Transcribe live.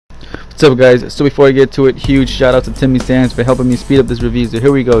What's up, guys? So before I get to it, huge shout out to Timmy Sands for helping me speed up this review. So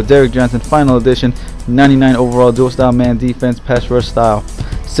here we go. Derrick Johnson final edition, 99 overall dual style man defense pass rush style,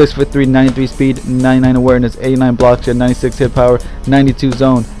 6'3", 93 speed, 99 awareness, 89 block shed, 96 hit power, 92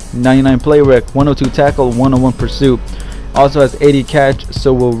 zone, 99 play rec, 102 tackle, 101 pursuit. Also has 80 catch,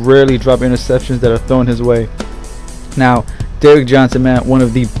 so will rarely drop interceptions that are thrown his way. Now, Derrick Johnson, man, one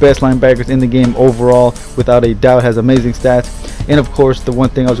of the best linebackers in the game overall, without a doubt, has amazing stats. And of course, the one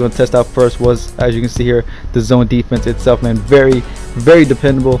thing I was going to test out first was, as you can see here, the zone defense itself, man. Very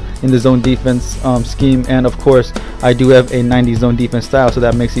dependable in the zone defense scheme. And of course, I do have a 90 zone defense style, so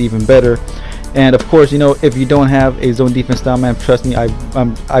that makes it even better. And of course, you know, if you don't have a zone defense style, man, trust me,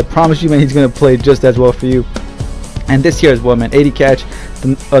 I promise you, man, he's going to play just as well for you. And this here as well, man, 80 catch,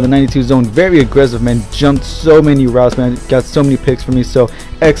 the 92 zone, very aggressive, man, jumped so many routes, man, got so many picks for me, so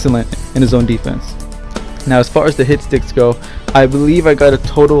excellent in his zone defense. Now, as far as the hit sticks go, I believe I got a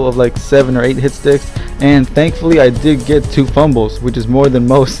total of like 7 or 8 hit sticks, and thankfully I did get 2 fumbles, which is more than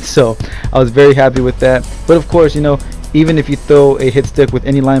most, so I was very happy with that. But of course, you know, even if you throw a hit stick with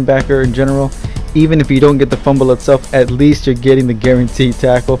any linebacker in general, even if you don't get the fumble itself, at least you're getting the guaranteed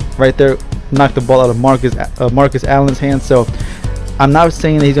tackle right there. Knocked the ball out of Marcus Allen's hand, so I'm not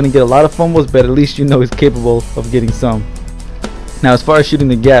saying that he's going to get a lot of fumbles, but at least you know he's capable of getting some. Now, as far as shooting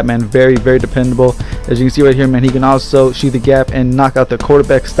the gap, man, very dependable. As you can see right here, man, he can also shoot the gap and knock out the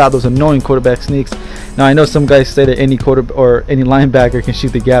quarterback, stop those annoying quarterback sneaks. Now, I know some guys say that any quarterback or any linebacker can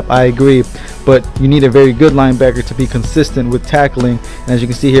shoot the gap. I agree, but you need a very good linebacker to be consistent with tackling, and as you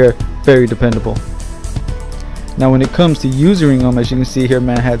can see here, very dependable. Now, when it comes to using him, as you can see here,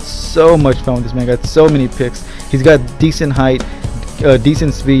 man, I had so much fun with this man. Got so many picks. He's got decent height,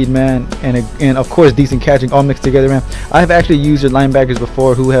 decent speed, man, and of course decent catching, all mixed together, man. I have actually used linebackers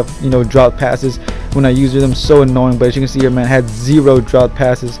before who have, you know, dropped passes when I used them. So annoying, but as you can see here, man, had 0 dropped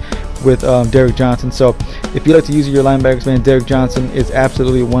passes with Derrick Johnson. So if you like to use your linebackers, man, Derrick Johnson is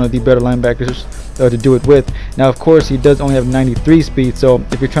absolutely one of the better linebackers to do it with. Now, of course, he does only have 93 speed, so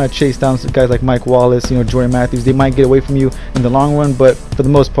if you're trying to chase down some guys like Mike Wallace, you know, Jordan Matthews, they might get away from you in the long run, but for the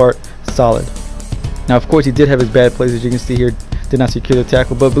most part, solid. Now, of course, he did have his bad plays, as you can see here, did not secure the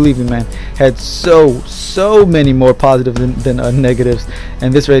tackle, but believe me, man, had so many more positives than negatives,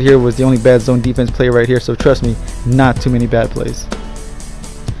 and this right here was the only bad zone defense player right here, so trust me, not too many bad plays.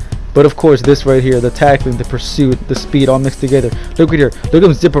 But of course, this right here, the tackling, the pursuit, the speed, all mixed together. Look at here. Look at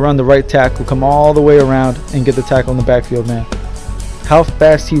him zip around the right tackle, come all the way around, and get the tackle in the backfield, man. How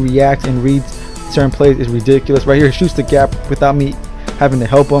fast he reacts and reads certain plays is ridiculous. Right here, he shoots the gap without me having to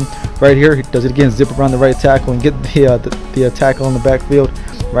help him. Right here, he does it again, zip around the right tackle and get the tackle in the backfield.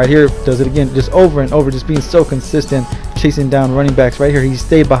 Right here, does it again, just over and over, just being so consistent, chasing down running backs. Right here, he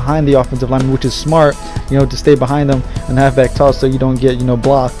stayed behind the offensive lineman, which is smart, you know, to stay behind them and halfback toss so you don't get, you know,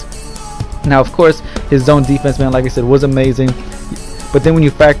 blocked. Now, of course, his zone defense, man, like I said, was amazing. But then when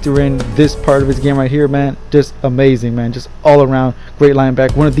you factor in this part of his game right here, man, just amazing, man. Just all around great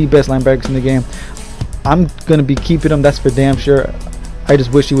linebacker, one of the best linebackers in the game. I'm gonna be keeping him, that's for damn sure. I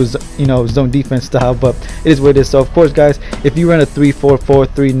just wish he was, you know, zone defense style, but it is what it is. So of course, guys, if you run a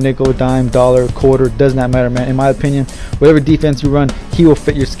 3-4-4-3 nickel, dime, dollar, quarter, does not matter, man. In my opinion, whatever defense you run, he will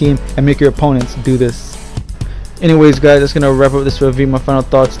fit your scheme and make your opponents do this. Anyways, guys, that's gonna wrap up this review. My final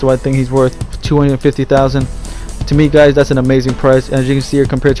thoughts: do I think he's worth $250,000? To me, guys, that's an amazing price. As you can see here,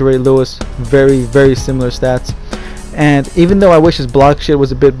 compared to Ray Lewis, very similar stats. And even though I wish his block shit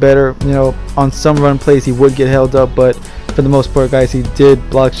was a bit better, you know, on some run plays he would get held up, but for the most part, guys, he did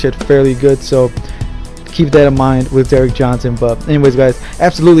block shit fairly good. So keep that in mind with Derrick Johnson. But anyways, guys,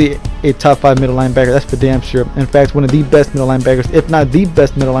 absolutely a top 5 middle linebacker, that's for damn sure. In fact, one of the best middle linebackers, if not the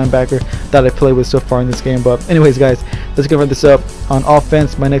best middle linebacker that I played with so far in this game. But anyways, guys, let's go wrap this up. On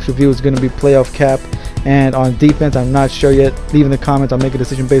offense, my next review is going to be playoff cap, and on defense, I'm not sure yet. Leave in the comments, I'll make a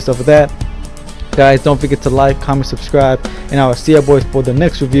decision based off of that. Guys, don't forget to like, comment, subscribe, and I will see you boys for the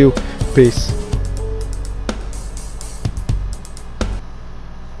next review. Peace.